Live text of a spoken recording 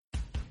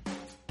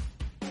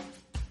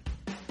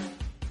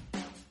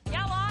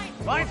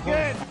Line's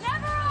good.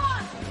 Never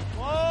on.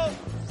 Whoa.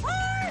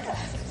 Hard.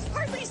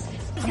 Hardly.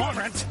 Come on,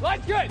 Brent.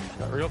 Line's good.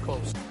 Got real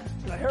close.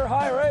 I hear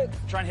high, right?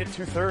 Try and hit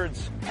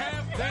 2/3.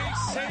 Have they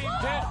saved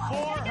it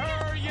for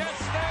her? Yes,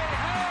 they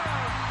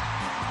have.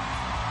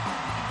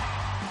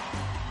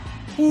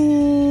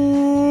 Ooh,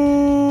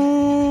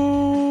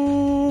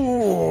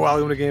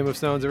 welcome to Game of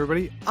Stones,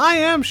 everybody. I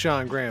am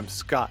Sean Graham,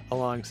 Scott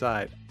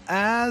alongside,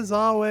 as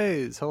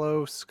always.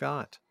 Hello,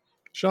 Scott.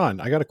 Sean,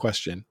 I got a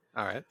question.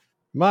 All right.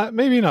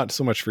 Maybe not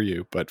so much for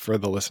you, but for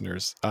the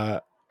listeners.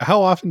 How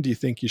often do you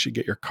think you should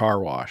get your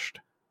car washed?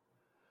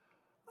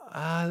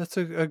 That's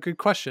a good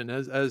question.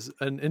 As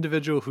an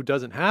individual who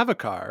doesn't have a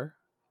car,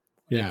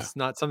 it's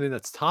not something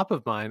that's top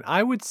of mind.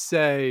 I would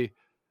say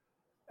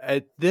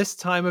at this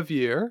time of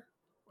year,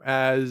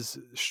 as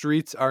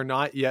streets are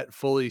not yet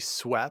fully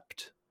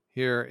swept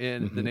here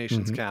in the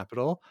nation's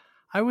capital,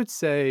 I would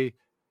say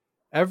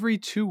every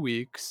 2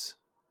 weeks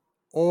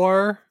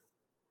or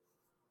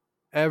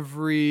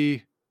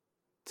every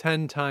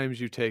 10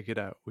 times you take it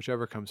out,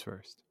 whichever comes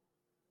first.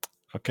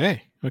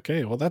 Okay.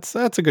 Well, that's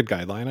a good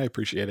guideline. I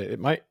appreciate it.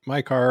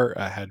 My car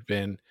had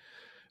been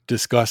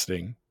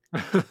disgusting.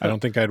 I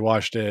don't think I'd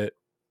washed it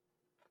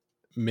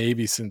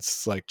maybe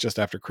since like just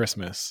after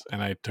Christmas,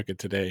 and I took it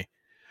today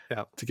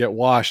to get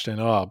washed, and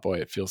oh boy,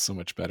 it feels so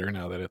much better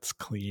now that it's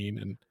clean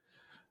and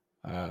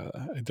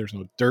there's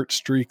no dirt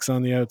streaks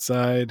on the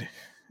outside.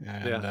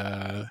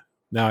 And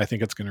now I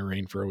think it's going to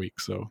rain for a week,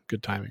 so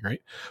good timing,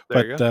 right?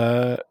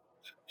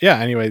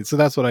 Anyway, so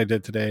that's what I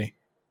did today.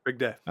 Big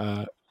day.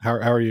 How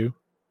are you?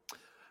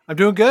 I'm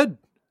doing good.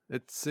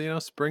 It's,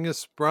 spring has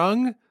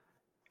sprung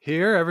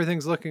here.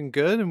 Everything's looking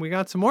good. And we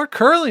got some more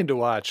curling to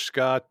watch.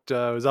 Scott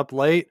was up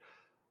late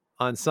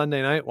on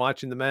Sunday night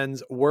watching the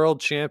men's world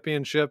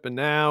championship. And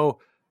now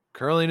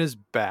curling is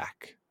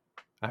back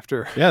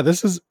after. Yeah,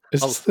 is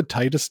this the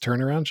tightest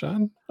turnaround,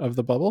 Sean, of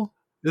the bubble?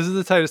 This is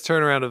the tightest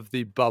turnaround of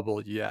the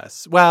bubble.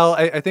 Yes. Well,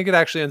 I think it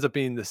actually ends up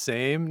being the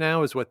same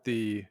now as what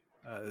the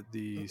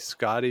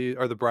Scotty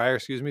or the Brier,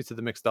 to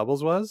the mixed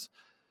doubles was.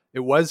 It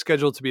was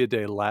scheduled to be a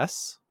day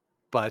less,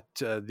 but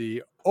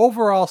the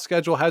overall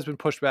schedule has been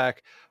pushed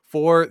back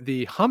for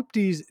the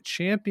Humpties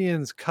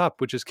Champions Cup,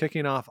 which is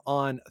kicking off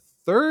on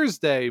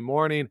Thursday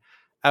morning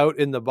out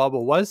in the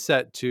bubble. Was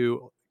set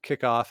to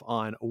kick off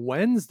on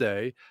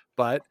Wednesday,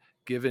 but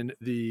given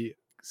the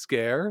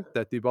scare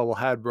that the bubble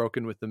had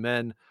broken with the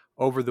men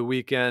over the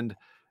weekend,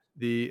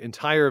 the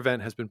entire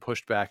event has been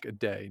pushed back a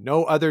day.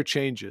 No other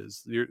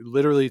changes. You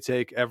literally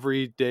take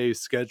every day's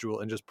schedule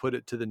and just put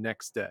it to the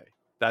next day.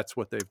 That's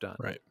what they've done.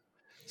 Right.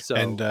 So,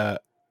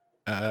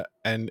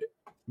 and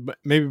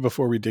maybe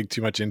before we dig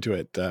too much into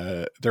it,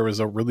 there was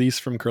a release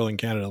from Curling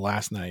Canada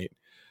last night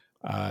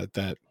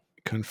that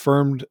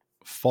confirmed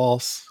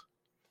false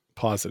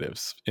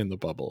positives in the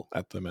bubble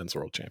at the Men's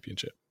World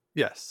Championship.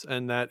 Yes,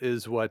 and that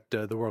is what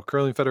the World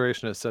Curling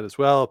Federation has said as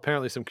well.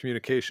 Apparently some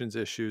communications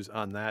issues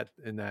on that,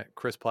 in that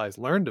Chris Plies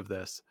learned of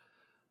this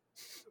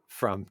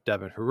from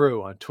Devin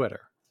Haru on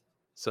Twitter.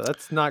 So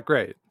that's not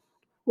great.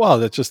 Well,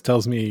 that just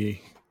tells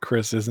me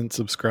Chris isn't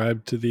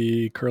subscribed to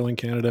the Curling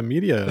Canada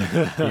media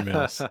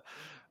emails.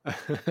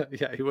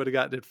 Yeah, he would have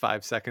gotten it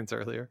 5 seconds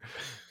earlier.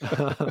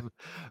 But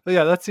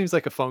yeah, that seems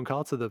like a phone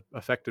call to the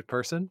affected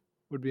person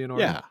would be in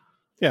order.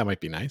 Yeah, it might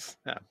be nice.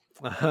 Yeah.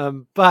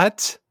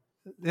 But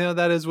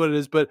that is what it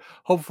is. But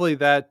hopefully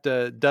that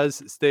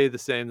does stay the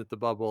same, that the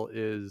bubble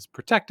is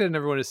protected and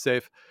everyone is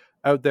safe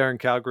out there in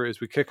Calgary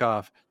as we kick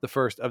off the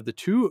first of the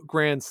 2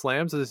 Grand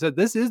Slams. As I said,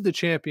 this is the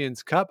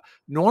Champions Cup.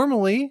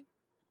 Normally,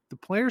 the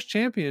Players'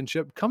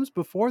 Championship comes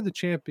before the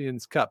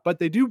Champions Cup, but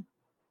they do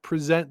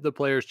present the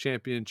Players'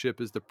 Championship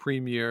as the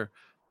premier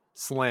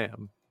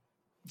slam.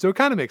 So it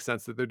kind of makes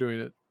sense that they're doing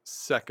it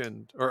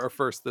second or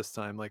first this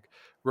time, like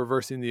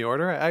reversing the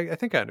order. I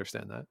think I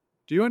understand that.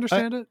 Do you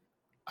understand it?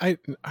 I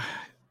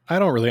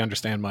don't really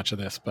understand much of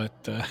this,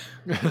 but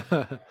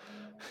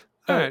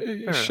all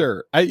right,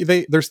 sure.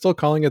 They're still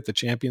calling it the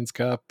Champions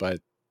Cup, but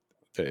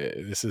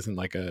this isn't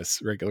like a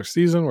regular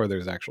season where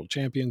there's actual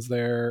champions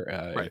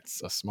there. Right.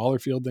 It's a smaller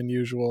field than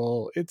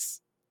usual.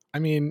 It's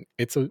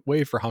a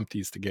way for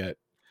Humpties to get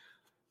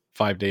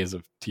 5 days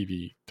of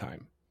TV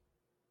time.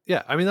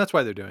 Yeah, that's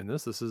why they're doing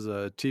this. This is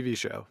a TV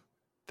show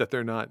that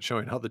they're not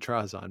showing all the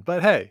draws on.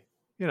 But hey,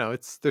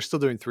 they're still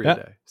doing 3 a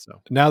day. So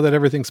now that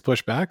everything's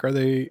pushed back, are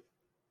they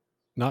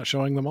not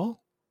showing them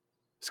all?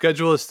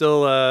 Schedule is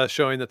still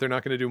showing that they're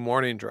not going to do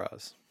morning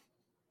draws.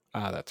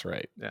 That's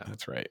right. Yeah,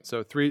 that's right.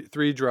 So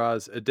three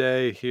draws a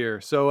day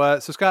here. So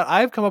Scott,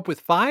 I've come up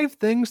with 5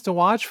 things to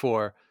watch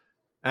for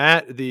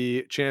at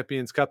the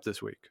Champions Cup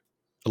this week.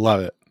 I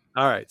love it.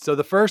 All right. So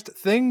the first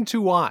thing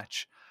to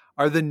watch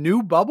are the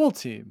new bubble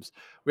teams.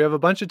 We have a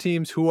bunch of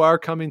teams who are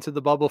coming to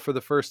the bubble for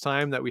the first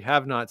time that we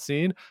have not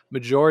seen.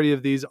 Majority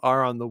of these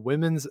are on the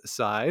women's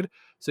side.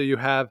 So you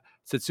have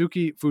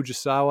Satsuki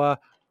Fujisawa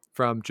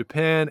from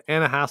Japan,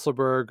 Anna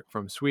Hasselberg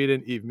from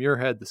Sweden, Eve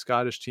Muirhead, the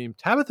Scottish team,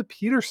 Tabitha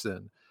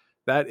Peterson.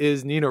 That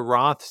is Nina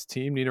Roth's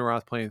team. Nina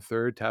Roth playing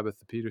third.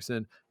 Tabitha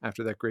Peterson,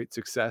 after that great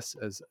success,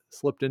 has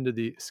slipped into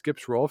the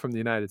skips role from the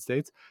United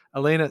States.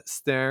 Elena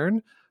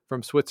Stern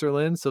from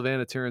Switzerland,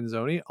 Silvana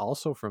Tirinzoni,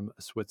 also from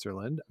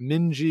Switzerland,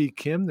 Minji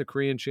Kim, the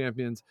Korean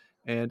champions,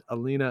 and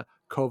Alina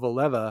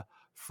Kovaleva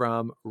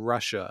from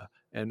Russia.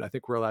 And I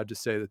think we're allowed to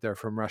say that they're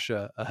from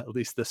Russia, at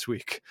least this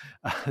week.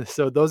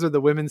 So those are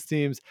the women's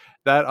teams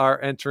that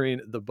are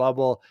entering the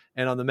bubble.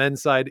 And on the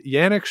men's side,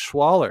 Yannick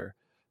Schwaller,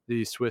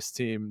 the Swiss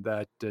team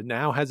that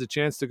now has a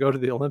chance to go to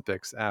the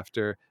Olympics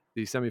after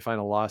the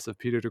semifinal loss of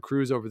Peter de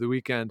Cruz over the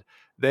weekend.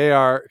 They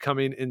are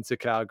coming into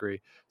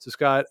Calgary. So,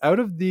 Scott, out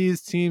of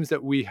these teams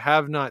that we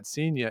have not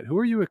seen yet, who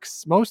are you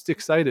most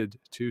excited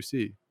to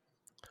see?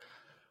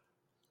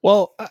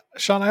 Well,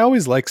 Sean, I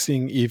always like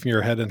seeing Eve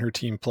Muirhead and her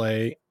team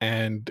play.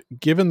 And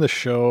given the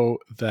show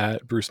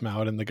that Bruce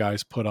Mouat and the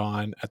guys put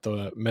on at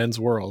the Men's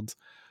Worlds,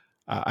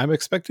 I'm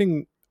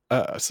expecting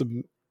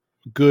some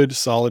good,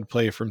 solid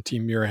play from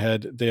Team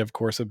Muirhead. They, of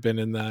course, have been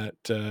in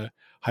that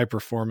high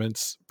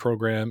performance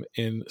program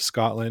in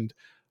Scotland,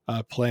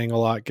 playing a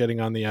lot,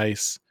 getting on the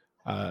ice.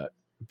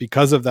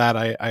 Because of that,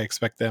 I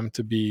expect them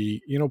to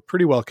be,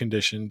 pretty well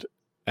conditioned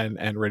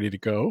and ready to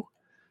go.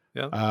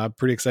 Yeah.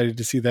 Pretty excited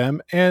to see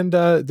them. And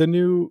the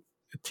new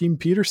Team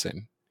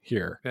Peterson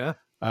here. Yeah.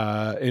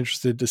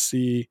 Interested to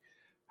see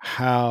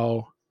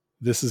how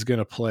this is going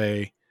to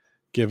play,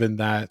 given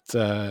that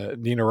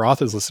Nina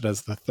Roth is listed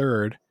as the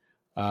third,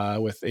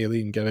 with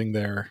Aileen Geving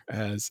there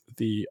as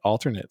the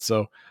alternate.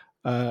 So,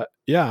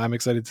 I'm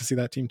excited to see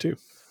that team too.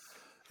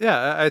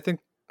 Yeah, I think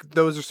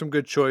those are some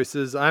good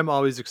choices. I'm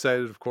always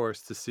excited, of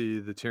course, to see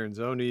the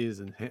Tirinzonis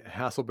and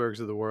Hasselbergs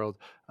of the world,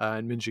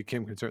 and Minji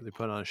Kim can certainly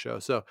put on a show.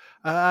 So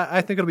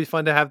I think it'll be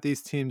fun to have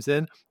these teams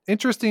in.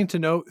 Interesting to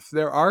note,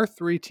 there are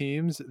 3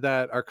 teams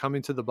that are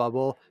coming to the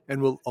bubble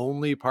and will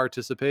only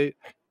participate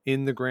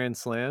in the Grand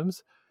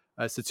Slams.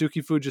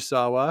 Satsuki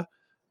Fujisawa,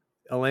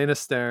 Elena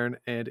Stern,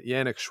 and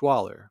Yannick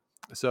Schwaller.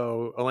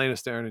 So Elena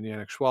Stern and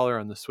Yannick Schwaller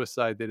on the Swiss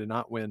side, they did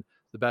not win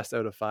the best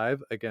out of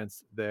 5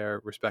 against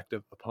their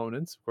respective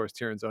opponents. Of course,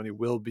 Tirinzoni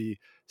will be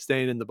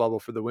staying in the bubble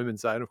for the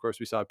women's side. Of course,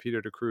 we saw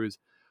Peter de Cruz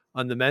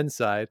on the men's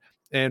side.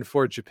 And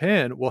for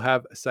Japan, we'll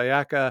have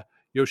Sayaka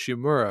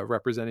Yoshimura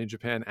representing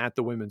Japan at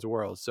the Women's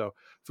Worlds. So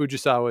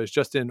Fujisawa is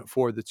just in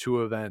for the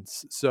 2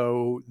 events.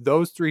 So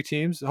those 3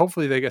 teams,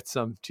 hopefully they get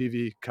some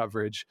TV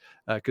coverage,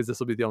 because this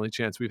will be the only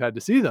chance we've had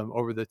to see them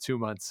over the 2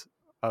 months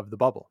of the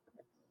bubble.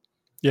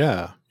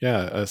 Yeah.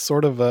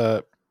 Sort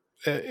of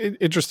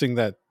interesting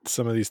that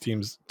some of these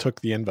teams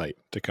took the invite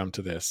to come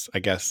to this. I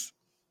guess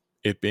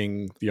it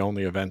being the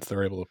only events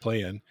they're able to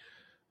play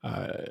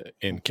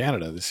in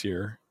Canada this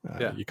year.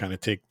 You kind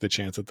of take the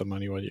chance at the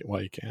money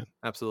while you can.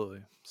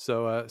 Absolutely.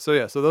 So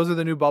those are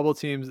the new bubble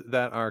teams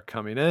that are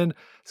coming in.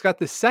 Scott,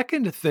 the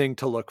second thing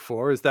to look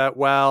for is that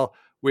while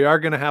we are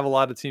going to have a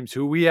lot of teams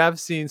who we have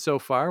seen so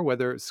far,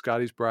 whether it's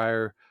Scotties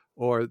Briar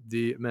or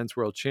the Men's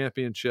World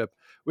Championship,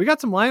 we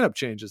got some lineup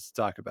changes to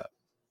talk about.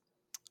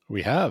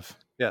 We have.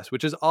 Yes,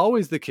 which is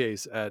always the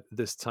case at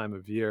this time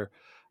of year.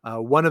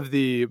 One of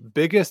the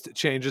biggest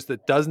changes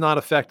that does not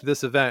affect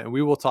this event, and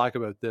we will talk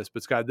about this,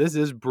 but Scott, this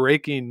is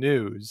breaking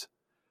news.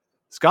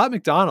 Scott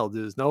McDonald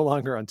is no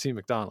longer on Team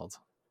McDonald.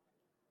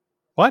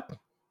 What?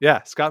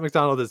 Yeah, Scott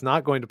McDonald is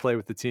not going to play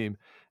with the team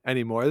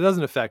anymore. It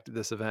doesn't affect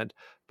this event,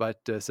 but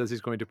says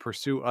he's going to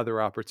pursue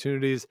other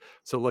opportunities.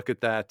 So look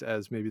at that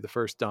as maybe the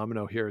first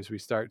domino here as we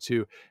start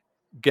to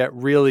get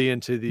really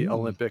into the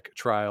Olympic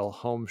trial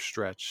home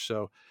stretch.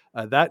 So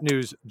that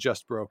news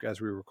just broke as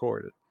we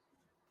recorded.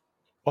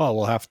 Well,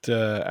 we'll have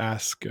to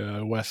ask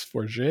Wes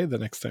Forget the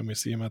next time we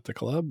see him at the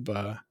club.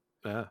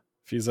 If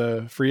he's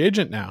a free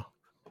agent now.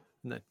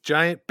 And the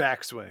giant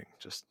backswing.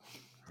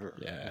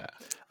 Yeah.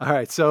 All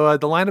right. So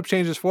the lineup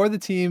changes for the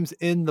teams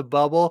in the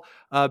bubble.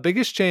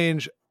 Biggest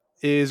change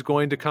is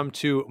going to come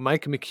to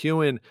Mike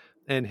McEwen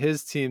and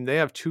his team. They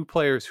have 2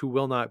 players who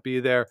will not be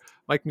there.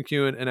 Mike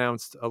McEwen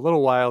announced a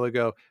little while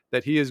ago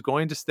that he is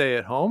going to stay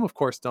at home. Of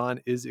course,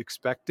 Don is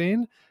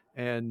expecting,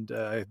 and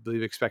I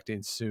believe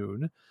expecting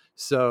soon.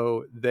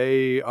 So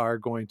they are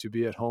going to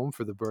be at home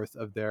for the birth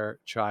of their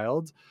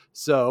child.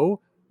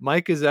 So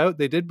Mike is out.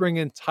 They did bring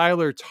in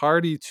Tyler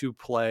Tardy to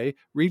play.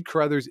 Reed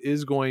Carruthers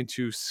is going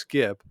to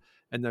skip.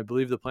 And I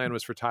believe the plan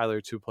was for Tyler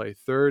to play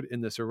third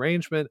in this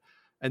arrangement.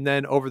 And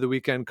then over the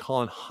weekend,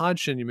 Colin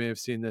Hodgson, you may have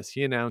seen this,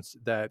 he announced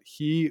that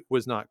he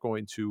was not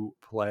going to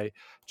play,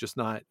 just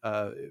not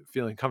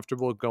feeling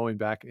comfortable going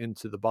back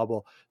into the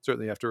bubble.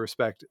 Certainly have to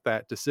respect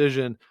that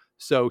decision.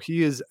 So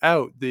he is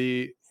out.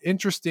 The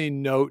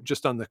interesting note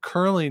just on the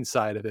curling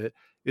side of it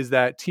is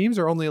that teams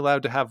are only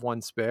allowed to have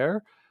 1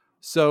 spare.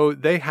 So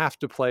they have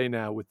to play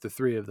now with the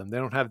 3 of them. They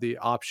don't have the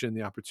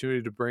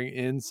opportunity to bring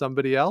in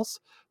somebody else.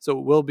 So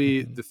it will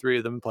be the 3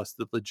 of them, plus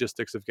the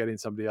logistics of getting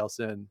somebody else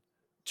in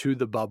to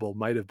the bubble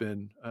might have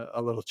been a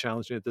little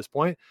challenging at this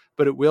point,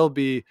 but it will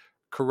be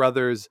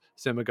Carruthers,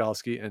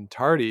 Samigalski, and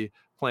Tardy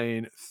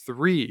playing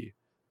 3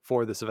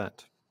 for this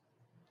event.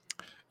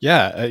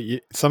 Yeah,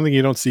 something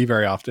you don't see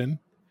very often.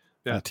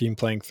 Yeah. A team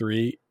playing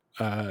 3.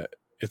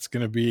 It's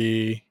going to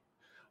be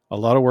a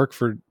lot of work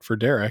for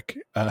Derek,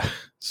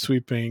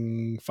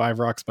 sweeping 5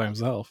 rocks by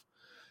himself.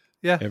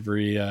 Yeah,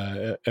 every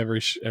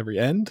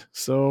end.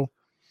 So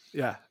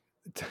yeah,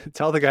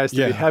 tell the guys to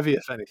be Yeah. heavy,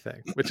 if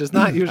anything, which is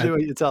not usually I-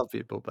 what you tell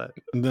people. But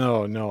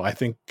No. I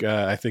think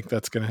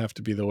that's going to have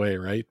to be the way,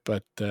 right?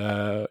 But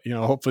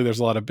hopefully there's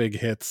a lot of big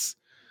hits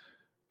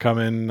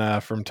coming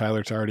from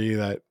Tyler Tardy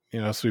that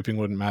sweeping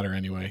wouldn't matter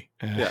anyway.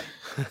 yeah.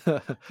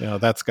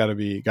 That's got to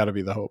be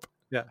the hope.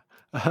 Yeah.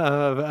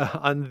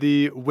 On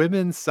the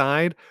women's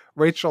side,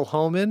 Rachel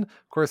Homan,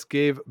 of course,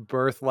 gave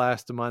birth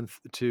last month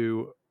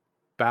to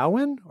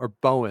Bowen or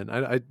Bowen.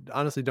 I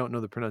honestly don't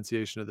know the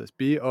pronunciation of this.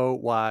 Bowyn.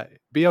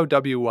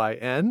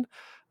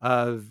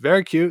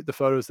 Very cute, the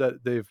photos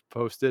that they've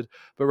posted.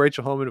 But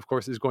Rachel Homan, of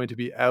course, is going to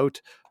be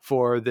out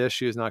for this.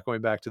 She is not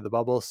going back to the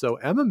bubble. So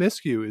Emma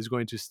Miskew is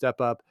going to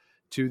step up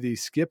to the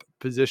skip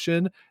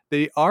position.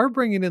 They are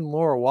bringing in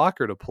Laura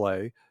Walker to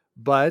play,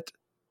 but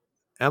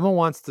Emma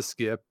wants to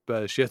skip.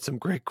 She had some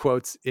great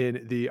quotes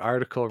in the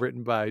article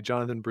written by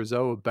Jonathan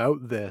Brazeau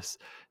about this,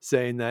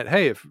 saying that,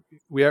 hey, if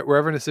we're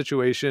ever in a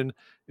situation,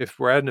 if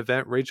we're at an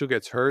event, Rachel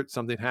gets hurt,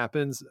 something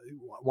happens,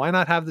 why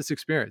not have this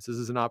experience? This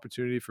is an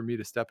opportunity for me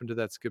to step into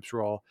that skips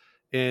role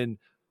in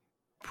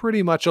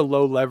pretty much a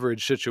low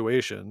leverage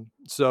situation.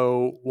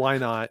 So why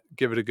not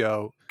give it a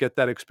go, get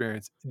that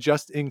experience,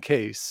 just in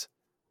case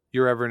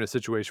you're ever in a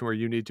situation where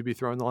you need to be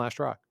throwing the last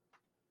rock.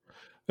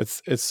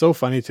 It's so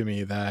funny to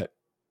me that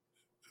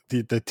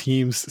the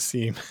teams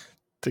seem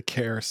to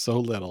care so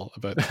little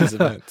about these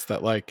events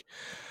that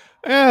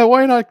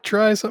why not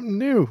try something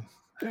new?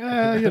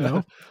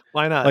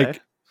 Why not?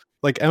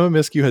 Like Emma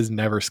Miskew has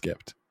never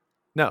skipped.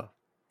 No,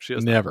 she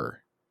has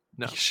never.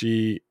 No,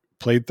 she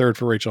played third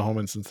for Rachel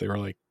Homan since they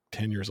were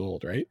 10 years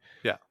old, right?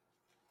 Yeah.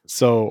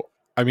 So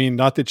I mean,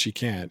 not that she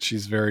can't.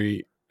 She's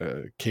very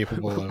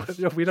capable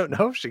of. We don't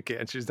know if she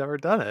can. She's never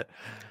done it.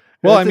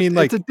 Well,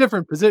 it's a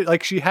different position.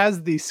 She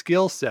has the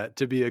skill set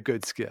to be a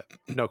good skip,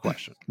 no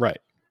question. Right.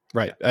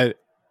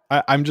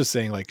 I'm just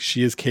saying,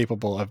 she is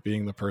capable of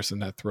being the person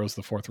that throws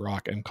the fourth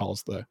rock and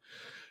calls the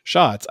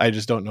shots. I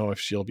just don't know if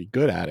she'll be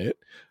good at it.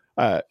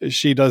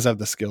 She does have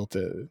the skill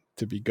to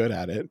be good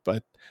at it,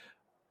 but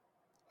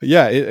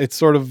yeah, it's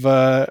sort of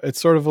a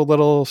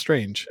little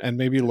strange. And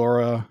maybe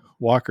Laura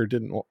Walker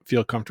didn't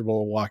feel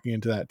comfortable walking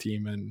into that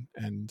team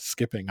and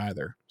skipping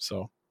either.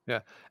 So.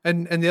 Yeah.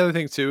 And the other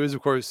thing too is,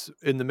 of course,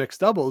 in the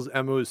mixed doubles,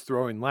 Emma was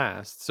throwing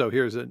last. So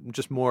here's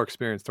just more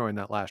experience throwing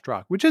that last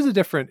rock, which is a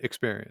different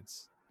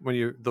experience when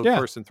you're the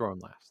person throwing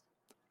last.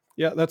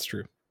 Yeah, that's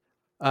true.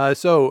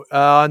 So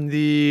on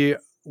the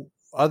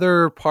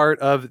other part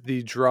of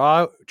the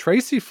draw,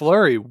 Tracy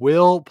Fleury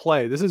will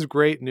play. This is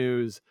great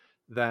news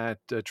that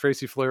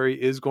Tracy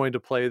Fleury is going to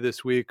play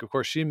this week. Of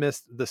course, she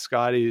missed the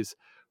Scotties.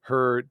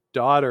 Her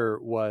daughter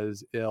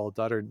was ill,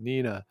 daughter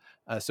Nina.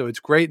 So it's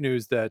great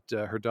news that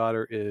her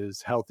daughter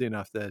is healthy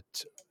enough that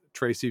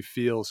Tracy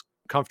feels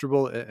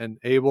comfortable and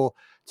able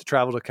to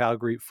travel to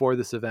Calgary for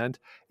this event.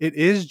 It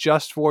is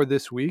just for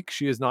this week.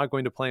 She is not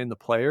going to play in the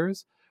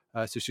players.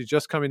 So she's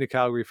just coming to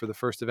Calgary for the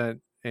first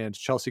event, and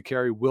Chelsea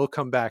Carey will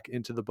come back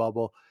into the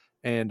bubble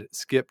and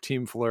skip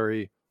Team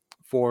Fleury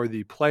for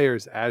the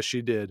players as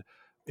she did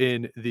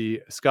in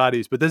the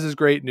Scotties. But this is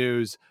great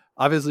news.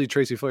 Obviously,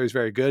 Tracy Fleury is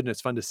very good, and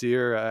it's fun to see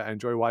her. I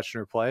enjoy watching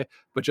her play.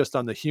 But just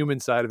on the human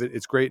side of it,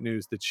 it's great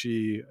news that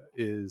she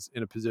is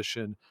in a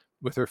position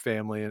with her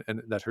family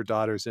and that her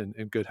daughter's in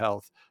good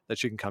health, that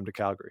she can come to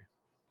Calgary.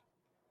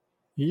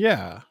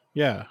 Yeah.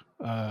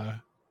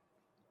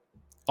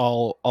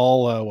 All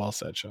well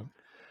said, Sean.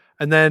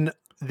 And then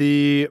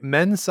the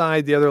men's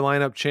side, the other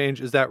lineup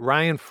change is that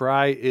Ryan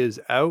Fry is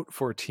out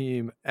for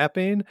Team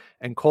Epping,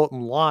 and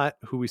Colton Lott,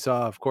 who we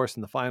saw, of course,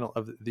 in the final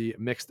of the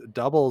mixed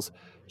doubles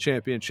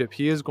championship,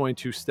 he is going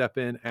to step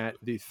in at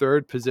the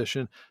third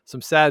position.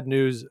 Some sad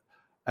news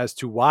as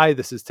to why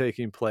this is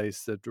taking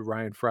place, that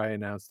Ryan Fry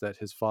announced that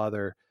his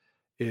father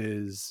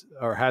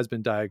has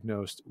been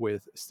diagnosed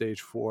with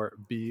stage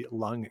 4B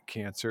lung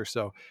cancer.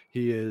 So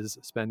he is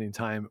spending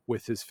time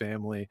with his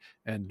family,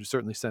 and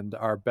certainly send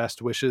our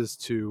best wishes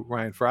to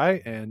Ryan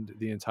Fry and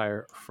the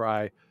entire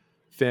Fry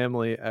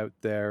family out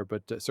there,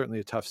 but certainly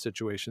a tough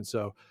situation.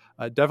 So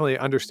definitely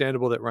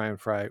understandable that Ryan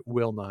Fry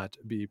will not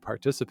be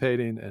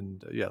participating.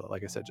 And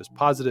like I said, just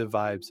positive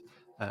vibes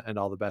and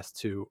all the best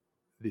to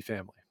the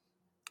family.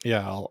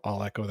 Yeah,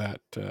 I'll echo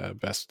that.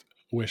 Best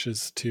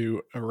wishes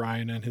to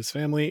Ryan and his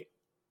family.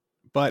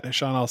 But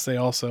Sean, I'll say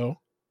also,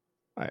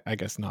 I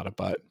guess not a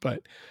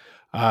but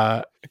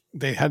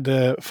they had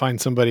to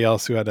find somebody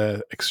else who had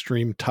an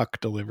extreme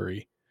tuck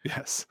delivery.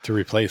 Yes. To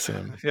replace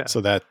him. Yeah.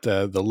 So that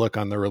the look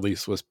on the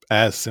release was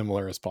as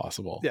similar as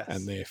possible. Yes.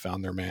 And they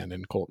found their man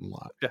in Colton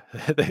Lott. Yeah,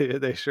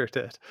 they sure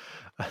did.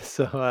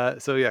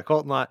 So yeah,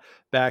 Colton Lott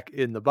back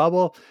in the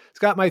bubble. It's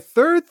got my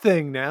third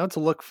thing now to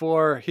look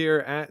for here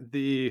at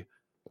the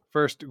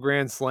first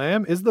Grand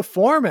Slam is the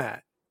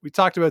format. We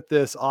talked about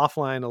this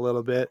offline a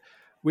little bit.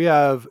 We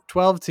have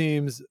 12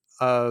 teams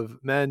of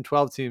men,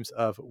 12 teams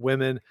of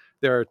women.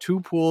 There are 2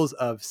 pools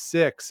of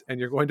 6, and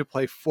you're going to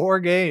play 4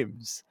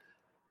 games.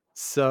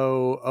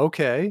 So,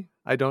 okay,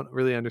 I don't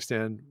really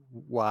understand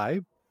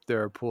why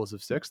there are pools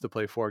of 6 to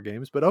play 4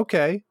 games, but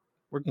okay,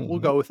 we'll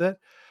go with it.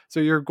 So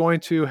you're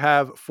going to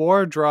have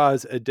 4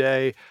 draws a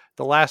day,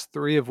 the last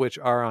 3 of which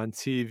are on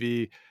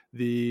TV.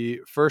 The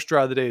first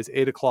draw of the day is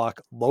 8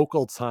 o'clock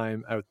local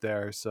time out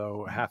there,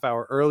 so a half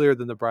hour earlier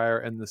than the Briar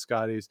and the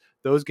Scotties.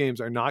 Those games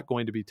are not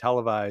going to be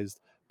televised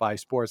by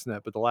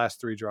Sportsnet, but the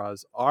last 3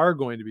 draws are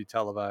going to be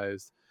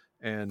televised,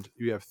 and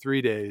you have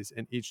 3 days,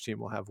 and each team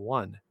will have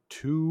 1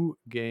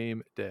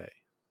 2-game day.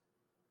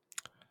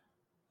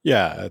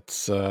 Yeah,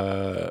 it's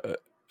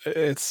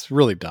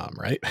really dumb,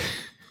 right?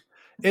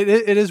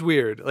 It is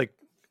weird. Like,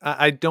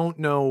 I don't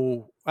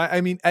know. I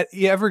mean, at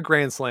every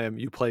Grand Slam,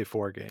 you play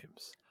 4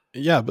 games.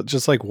 Yeah, but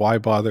just like, why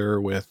bother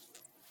with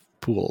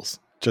pools?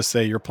 Just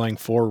say you're playing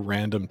 4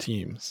 random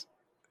teams.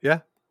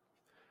 Yeah.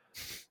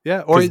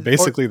 Or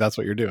basically that's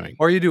what you're doing.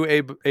 Or you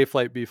do A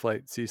flight, B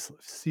flight,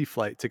 C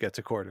flight to get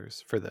to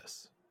quarters for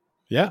this.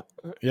 Yeah,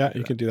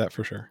 you can do that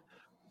for sure.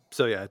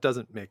 So yeah, it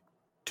doesn't make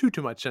too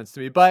much sense to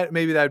me, but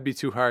maybe that would be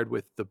too hard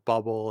with the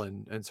bubble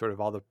and sort of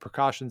all the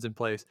precautions in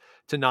place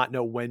to not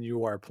know when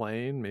you are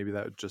playing. Maybe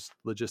that just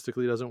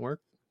logistically doesn't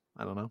work.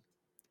 I don't know.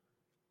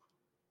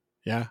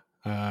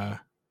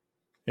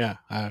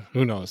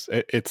 Who knows?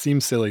 It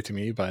seems silly to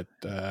me, but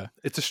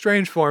it's a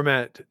strange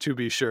format, to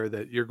be sure,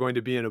 that you're going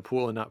to be in a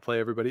pool and not play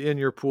everybody in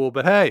your pool.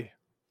 But hey,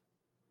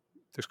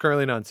 there's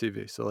curling on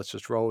TV, so let's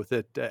just roll with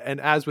it.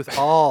 And as with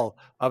all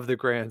of the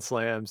Grand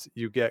Slams,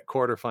 you get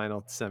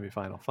quarterfinal,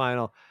 semifinal,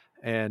 final,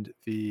 and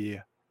the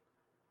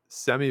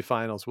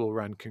semifinals will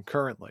run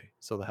concurrently.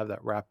 So they'll have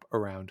that wrap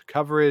around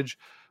coverage,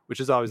 which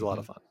is always a lot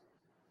of fun.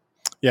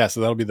 Yeah, so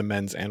that'll be the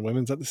men's and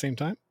women's at the same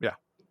time?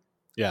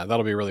 Yeah,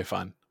 that'll be really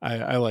fun.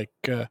 I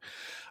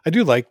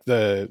do like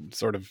the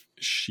sort of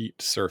sheet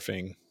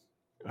surfing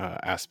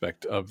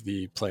aspect of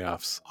the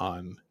playoffs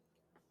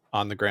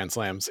on the Grand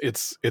Slams.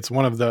 It's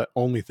one of the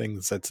only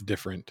things that's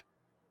different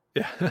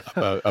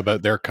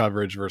about their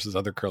coverage versus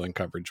other curling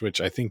coverage,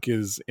 which I think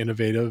is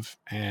innovative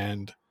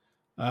and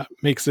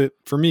makes it,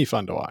 for me,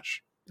 fun to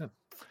watch. Yeah.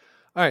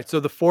 All right, so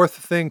the fourth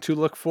thing to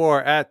look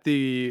for at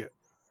the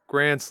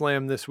Grand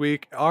Slam this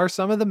week are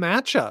some of the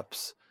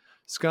matchups.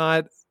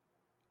 Scott,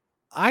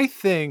 I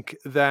think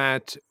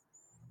that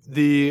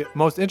the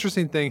most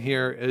interesting thing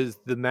here is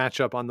the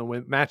matchups on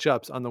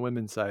the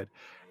women's side.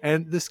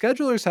 And the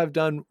schedulers have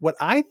done what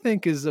I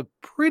think is a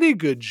pretty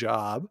good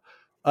job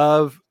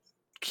of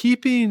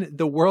keeping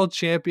the world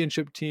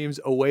championship teams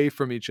away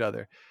from each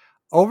other.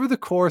 Over the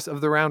course of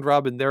the round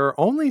robin, there are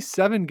only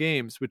 7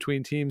 games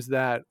between teams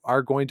that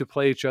are going to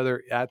play each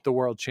other at the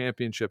world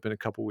championship in a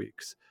couple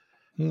weeks.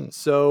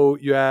 So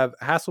you have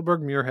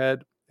Hasselberg,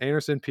 Muirhead,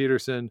 Anderson,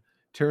 Peterson,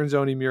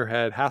 Tirinzoni,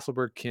 Muirhead,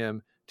 Hasselberg,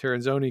 Kim,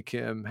 Tirinzoni,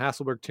 Kim,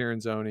 Hasselberg,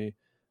 Tirinzoni,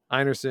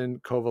 Einarson,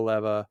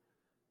 Kovaleva,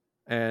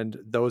 and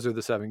those are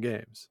the 7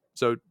 games.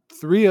 So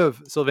 3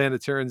 of Silvana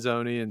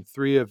Tirinzoni and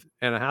 3 of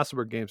Anna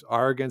Hasselberg games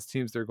are against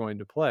teams they're going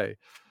to play.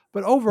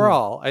 But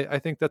overall, I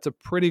think that's a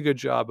pretty good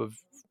job of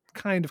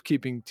kind of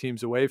keeping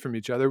teams away from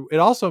each other. It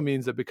also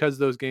means that because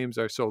those games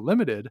are so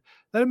limited,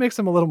 that it makes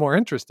them a little more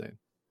interesting.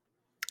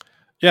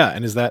 Yeah,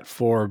 and is that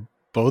for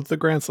both the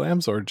Grand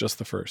Slams or just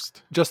the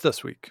first? Just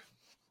this week.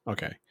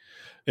 Okay.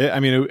 I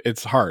mean,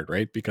 it's hard,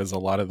 right? Because a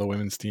lot of the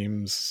women's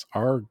teams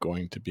are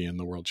going to be in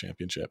the World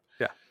Championship.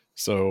 Yeah.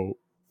 So,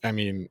 I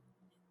mean,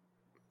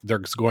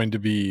 there's going to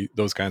be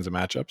those kinds of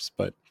matchups,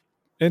 but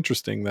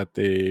interesting that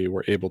they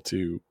were able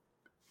to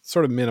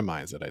sort of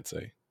minimize it, I'd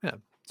say. Yeah.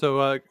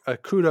 So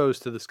kudos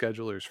to the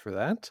schedulers for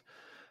that.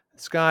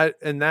 Scott,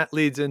 and that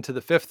leads into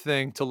the 5th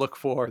thing to look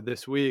for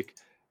this week.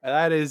 And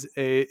that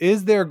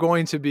is there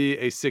going to be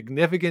a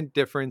significant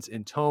difference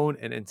in tone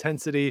and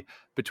intensity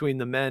between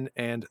the men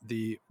and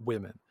the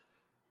women?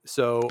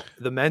 So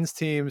the men's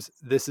teams,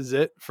 this is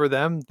it for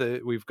them.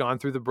 We've gone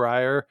through the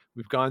Briar.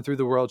 We've gone through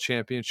the World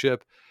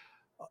Championship.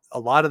 A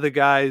lot of the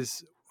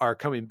guys are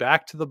coming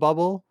back to the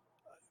bubble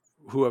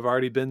who have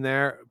already been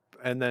there.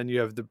 And then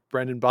you have the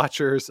Brendan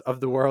Botchers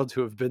of the world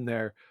who have been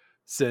there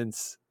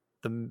since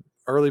the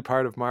early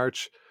part of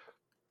March.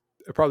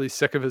 They're probably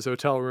sick of his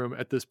hotel room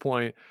at this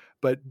point.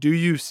 But do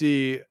you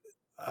see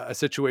a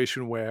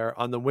situation where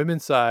on the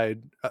women's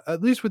side,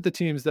 at least with the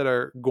teams that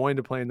are going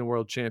to play in the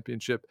World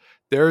Championship,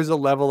 there is a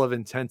level of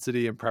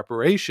intensity and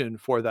preparation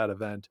for that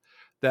event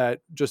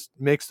that just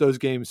makes those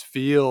games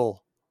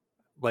feel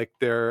like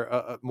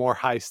they're more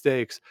high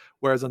stakes.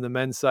 Whereas on the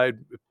men's side,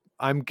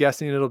 I'm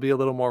guessing it'll be a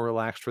little more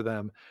relaxed for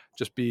them.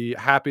 Just be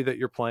happy that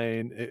you're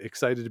playing,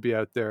 excited to be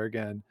out there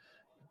again.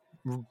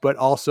 But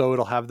also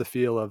it'll have the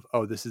feel of,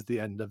 oh, this is the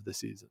end of the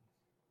season.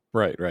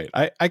 Right.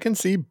 I can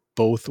see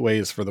both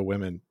ways for the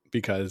women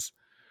because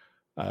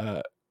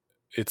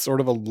it's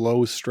sort of a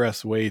low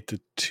stress way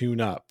to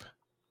tune up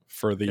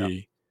for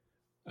the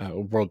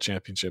World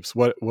Championships.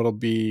 What'll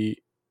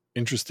be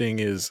interesting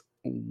is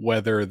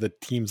whether the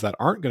teams that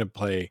aren't going to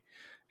play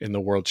in the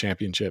World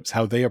Championships,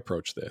 how they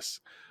approach this.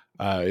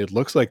 It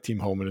looks like Team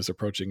Homan is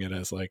approaching it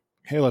as like,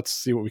 hey, let's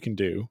see what we can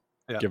do,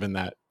 given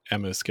that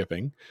Emma is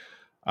skipping.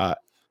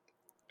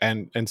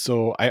 And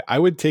so I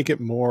would take it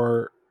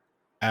more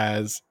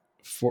as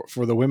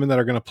for the women that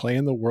are going to play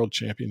in the World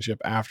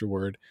Championship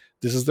afterward,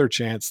 this is their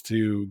chance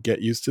to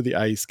get used to the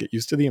ice, get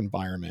used to the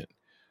environment,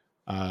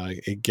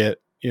 get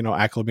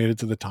acclimated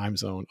to the time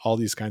zone, all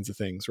these kinds of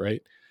things,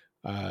 right?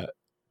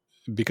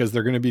 Because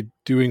they're going to be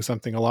doing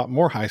something a lot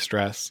more high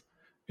stress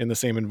in the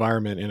same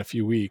environment in a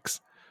few weeks.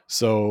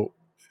 So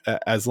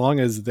as long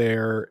as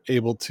they're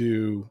able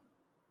to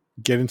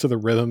get into the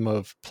rhythm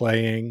of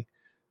playing,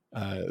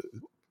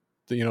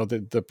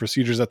 the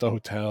procedures at the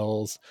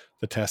hotels,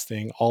 the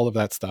testing, all of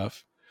that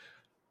stuff,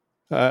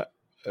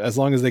 as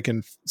long as they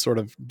can sort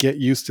of get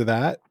used to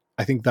that,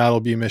 I think that'll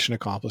be mission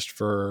accomplished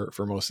for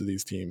most of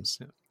these teams.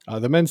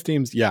 The men's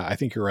teams, I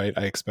think you're right.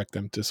 I expect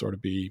them to sort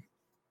of be,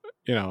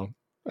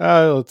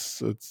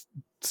 let's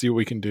see what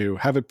we can do.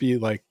 Have it be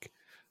like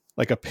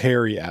a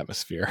Perry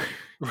atmosphere.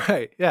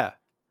 Right. Yeah.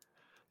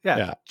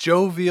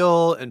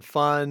 Jovial and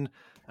fun.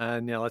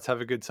 And let's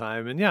have a good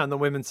time. And on the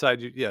women's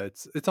side,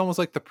 it's almost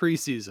like the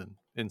preseason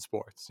in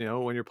sports,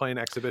 when you're playing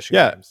exhibition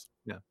games.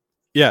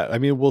 Yeah. I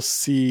mean, we'll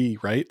see,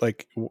 right?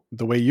 Like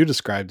the way you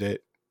described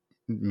it,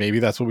 maybe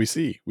that's what we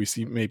see. We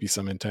see maybe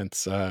some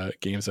intense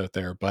games out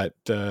there, but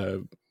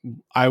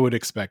I would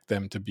expect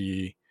them to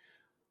be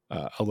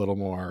a little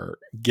more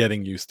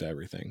getting used to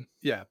everything.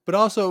 Yeah. But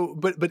also,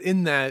 but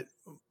in that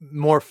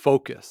more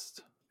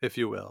focused, if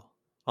you will,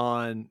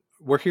 on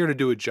we're here to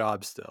do a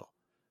job still.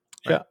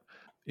 Right?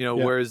 Yeah.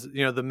 Whereas,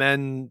 the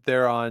men,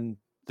 they're on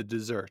the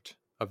dessert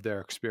of their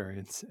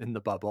experience in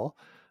the bubble.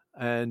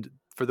 And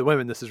for the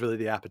women, this is really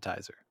the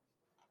appetizer.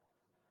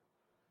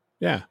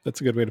 Yeah,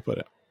 that's a good way to put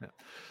it. Yeah.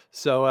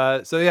 So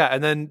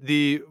and then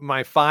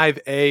my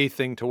 5A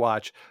thing to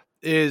watch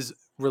is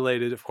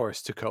related, of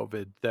course, to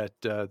COVID, that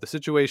the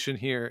situation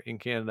here in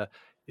Canada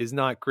is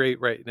not great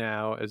right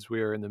now as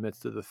we are in the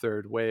midst of the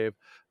third wave.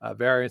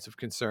 Variants of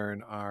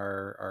concern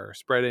are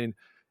spreading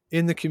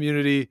in the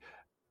community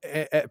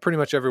pretty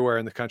much everywhere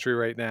in the country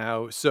right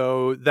now.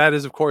 So that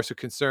is, of course, a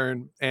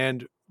concern.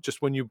 And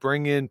just when you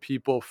bring in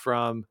people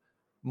from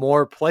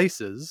more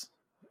places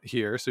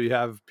here, so you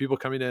have people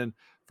coming in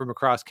from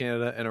across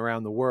Canada and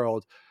around the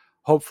world,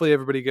 hopefully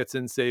everybody gets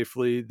in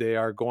safely. They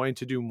are going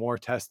to do more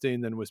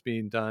testing than was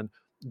being done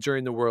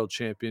during the World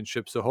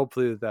Championship. So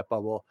hopefully that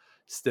bubble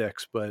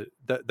sticks, but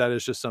that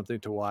is just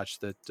something to watch,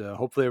 that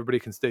hopefully everybody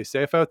can stay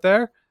safe out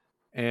there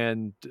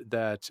and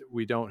that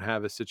we don't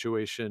have a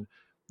situation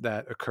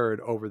that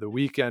occurred over the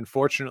weekend.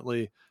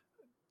 Fortunately,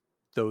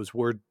 those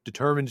were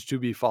determined to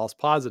be false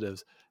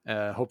positives.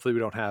 Hopefully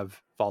we don't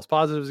have false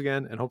positives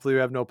again, and hopefully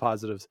we have no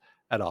positives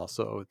at all.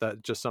 So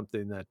that's just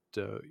something that,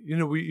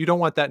 you don't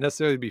want that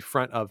necessarily to be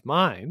front of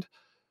mind,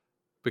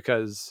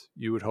 because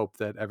you would hope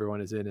that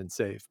everyone is in and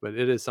safe, but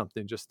it is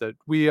something just that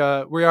we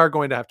are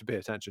going to have to pay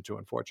attention to,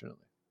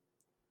 unfortunately.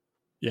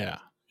 Yeah.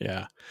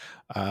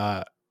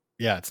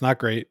 It's not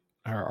great,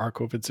 our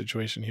COVID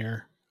situation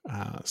here.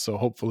 So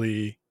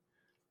hopefully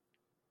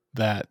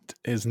that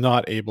is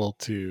not able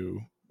to,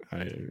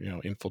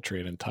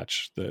 infiltrate and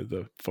touch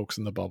the folks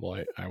in the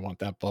bubble. I want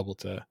that bubble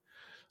to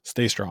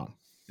stay strong.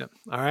 Yep.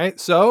 All right.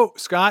 So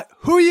Scott,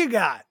 who you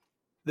got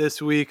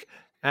this week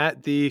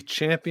at the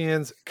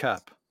Champions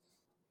Cup?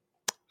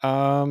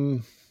 I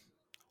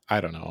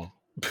don't know.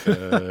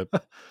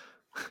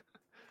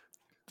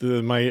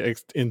 My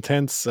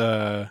intense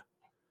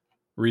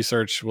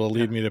research will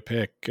lead me to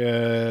pick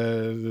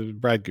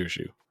Brad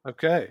Gushue.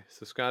 Okay,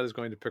 so Scott is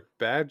going to pick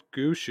Brad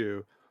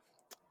Gushue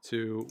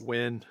to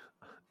win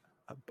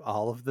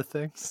all of the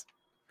things.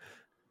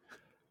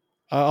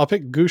 I'll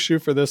pick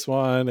Gushue for this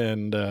one,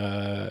 and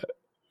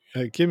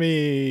give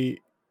me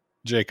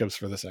Jacobs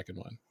for the second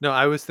one. No,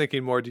 I was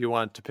thinking more, do you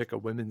want to pick a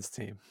women's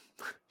team?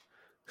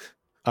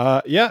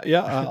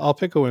 I'll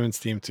pick a women's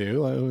team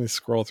too. Let me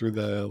scroll through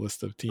the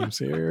list of teams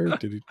here.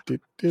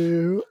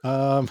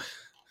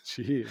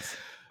 Jeez.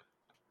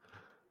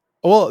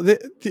 Well,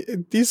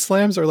 these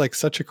slams are like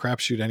such a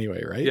crapshoot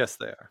anyway, right? Yes,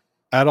 they are.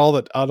 At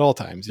all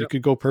times. Yep. You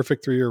could go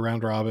perfect through your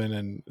round robin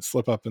and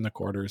slip up in the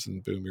quarters,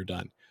 and boom, you're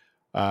done.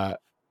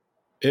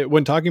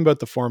 When talking about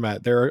the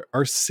format, there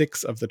are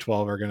 6 of the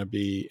 12 are going to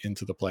be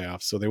into the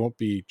playoffs, so they won't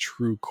be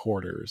true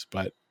quarters,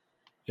 but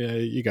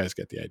you guys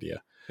get the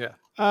idea. Yeah.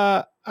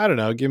 I don't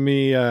know. Give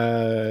me,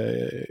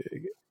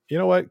 you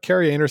know what?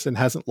 Carrie Anderson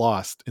hasn't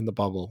lost in the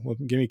bubble.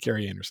 Give me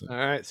Carrie Anderson. All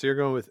right. So you're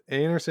going with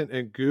Anderson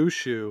and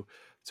Gushue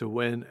to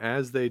win,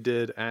 as they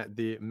did at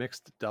the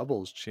mixed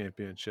doubles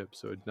championship.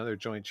 So another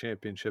joint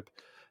championship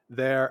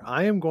there.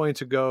 I am going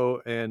to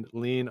go and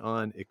lean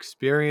on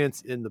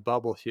experience in the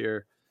bubble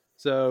here.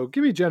 So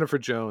give me Jennifer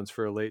Jones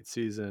for a late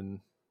season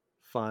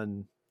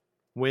fun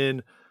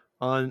win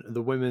on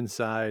the women's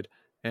side.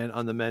 And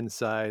on the men's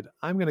side,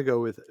 I'm going to go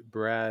with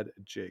Brad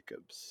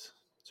Jacobs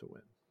to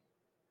win.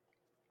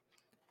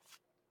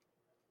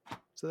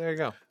 So there you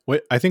go.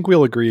 Wait, I think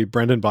we'll agree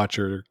Brendan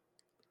Bottcher,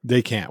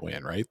 they can't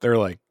win, right? They're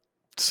like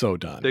so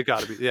done. They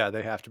got to be. Yeah,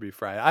 they have to be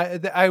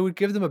fried. I would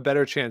give them a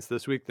better chance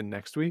this week than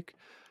next week,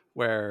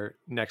 where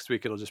next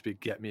week it'll just be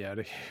get me out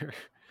of here.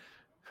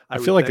 I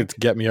feel like it's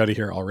get me out of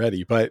here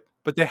already, but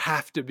they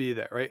have to be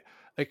there, right?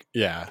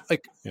 Yeah.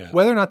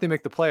 Whether or not they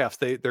make the playoffs,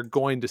 they're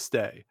going to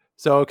stay.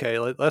 So okay,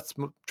 let's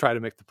try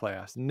to make the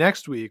playoffs.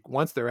 Next week,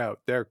 once they're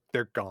out, they're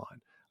gone.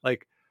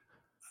 Like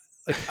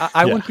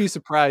I wouldn't be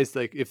surprised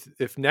like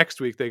if next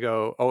week they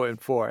go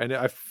 0-4, and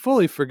I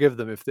fully forgive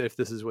them if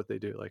this is what they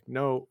do. Like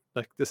no,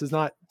 like this is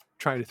not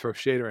trying to throw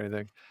shade or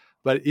anything,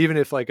 but even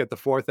if like at the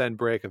fourth end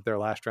break of their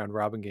last round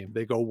robin game,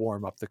 they go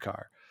warm up the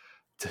car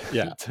to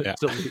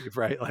leave,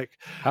 right? Like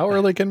how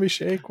early can we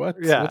shake?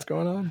 What's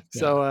going on?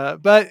 So,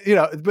 but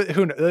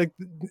who knows? Like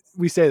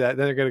we say that,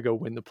 then they're going to go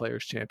win the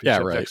Players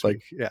Championship. Yeah, right. Next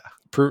week.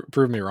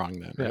 Prove me wrong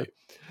then, right?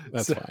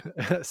 That's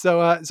fine.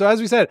 So as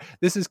we said,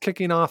 this is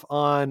kicking off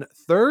on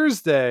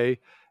Thursday,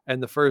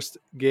 and the first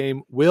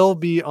game will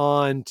be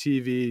on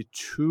TV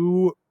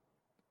 2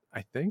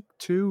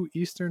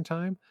 Eastern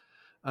time.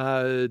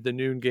 The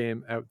noon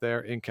game out there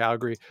in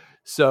Calgary.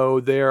 So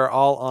they're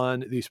all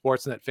on the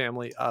Sportsnet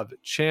family of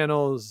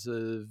channels,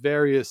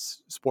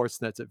 various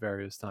Sportsnets at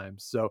various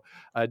times. So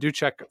do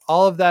check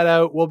all of that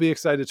out. We'll be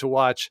excited to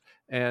watch,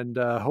 and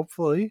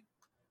hopefully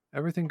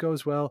everything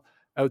goes well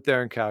out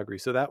there in Calgary.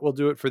 So that will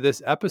do it for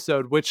this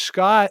episode, which,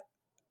 Scott,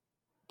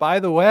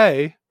 by the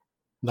way,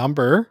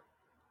 number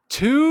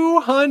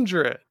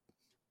 200.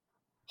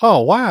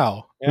 Oh,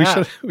 wow.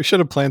 Yeah. We should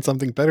have planned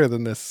something better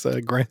than this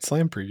Grand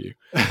Slam preview.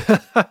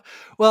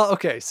 Well,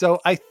 okay. So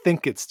I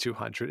think it's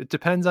 200. It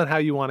depends on how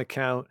you want to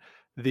count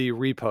the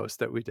repost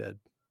that we did.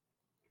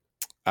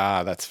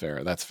 That's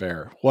fair. That's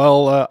fair.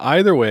 Well,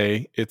 either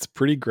way, it's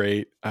pretty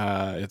great.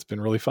 It's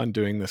been really fun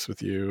doing this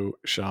with you,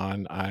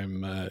 Sean.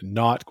 I'm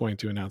not going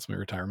to announce my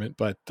retirement,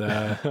 but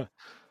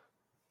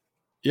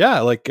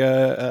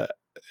yeah,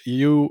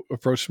 you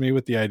approached me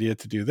with the idea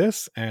to do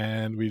this,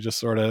 and we just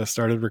sort of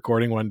started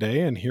recording one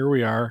day, and here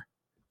we are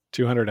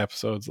 200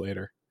 episodes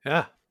later.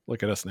 Yeah.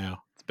 Look at us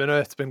now.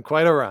 It's been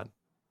quite a run.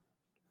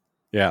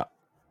 Yeah.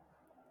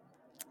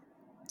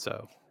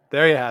 So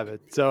there you have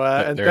it. So,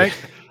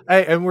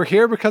 and we're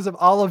here because of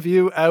all of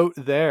you out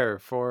there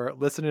for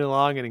listening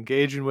along and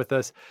engaging with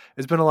us.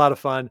 It's been a lot of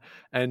fun,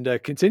 and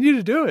continue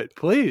to do it,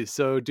 please.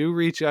 So do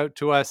reach out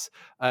to us,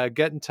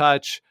 get in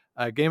touch.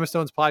 Game of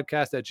Stones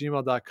podcast at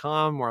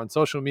gmail.com. We're on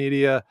social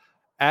media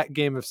at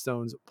Game of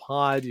Stones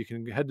Pod. You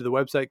can head to the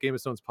website,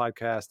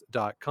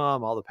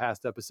 gameofstonespodcast.com. All the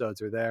past episodes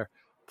are there,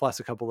 plus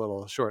a couple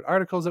little short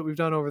articles that we've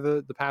done over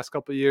the past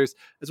couple of years,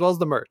 as well as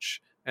the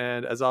merch.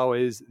 And as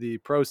always, the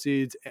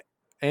proceeds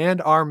and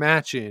our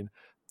matching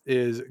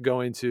is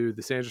going to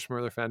the Sandra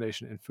Schmirler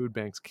Foundation and Food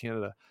Banks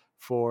Canada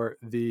for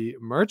the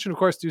merch. And of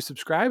course, do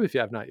subscribe if you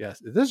have not yet.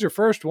 If this is your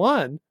first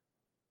one,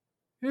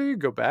 you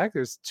go back.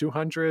 There's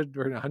 200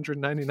 or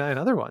 199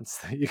 other ones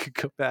that you could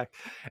go back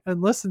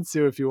and listen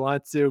to if you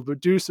want to.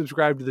 But do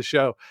subscribe to the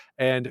show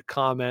and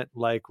comment,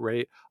 like,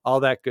 rate, all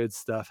that good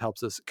stuff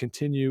helps us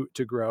continue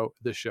to grow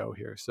the show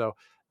here. So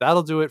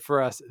that'll do it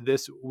for us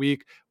this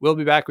week. We'll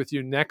be back with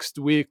you next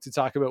week to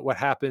talk about what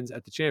happens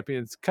at the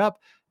Champions Cup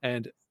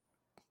and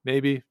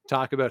maybe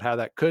talk about how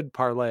that could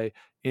parlay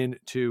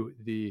into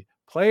the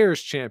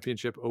Players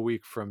Championship a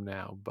week from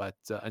now. But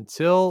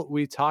until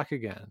we talk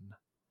again,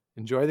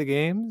 enjoy the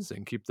games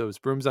and keep those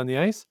brooms on the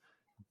ice.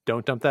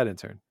 Don't dump that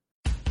intern.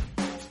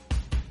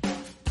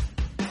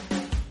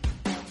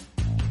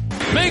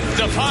 Make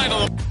the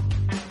final.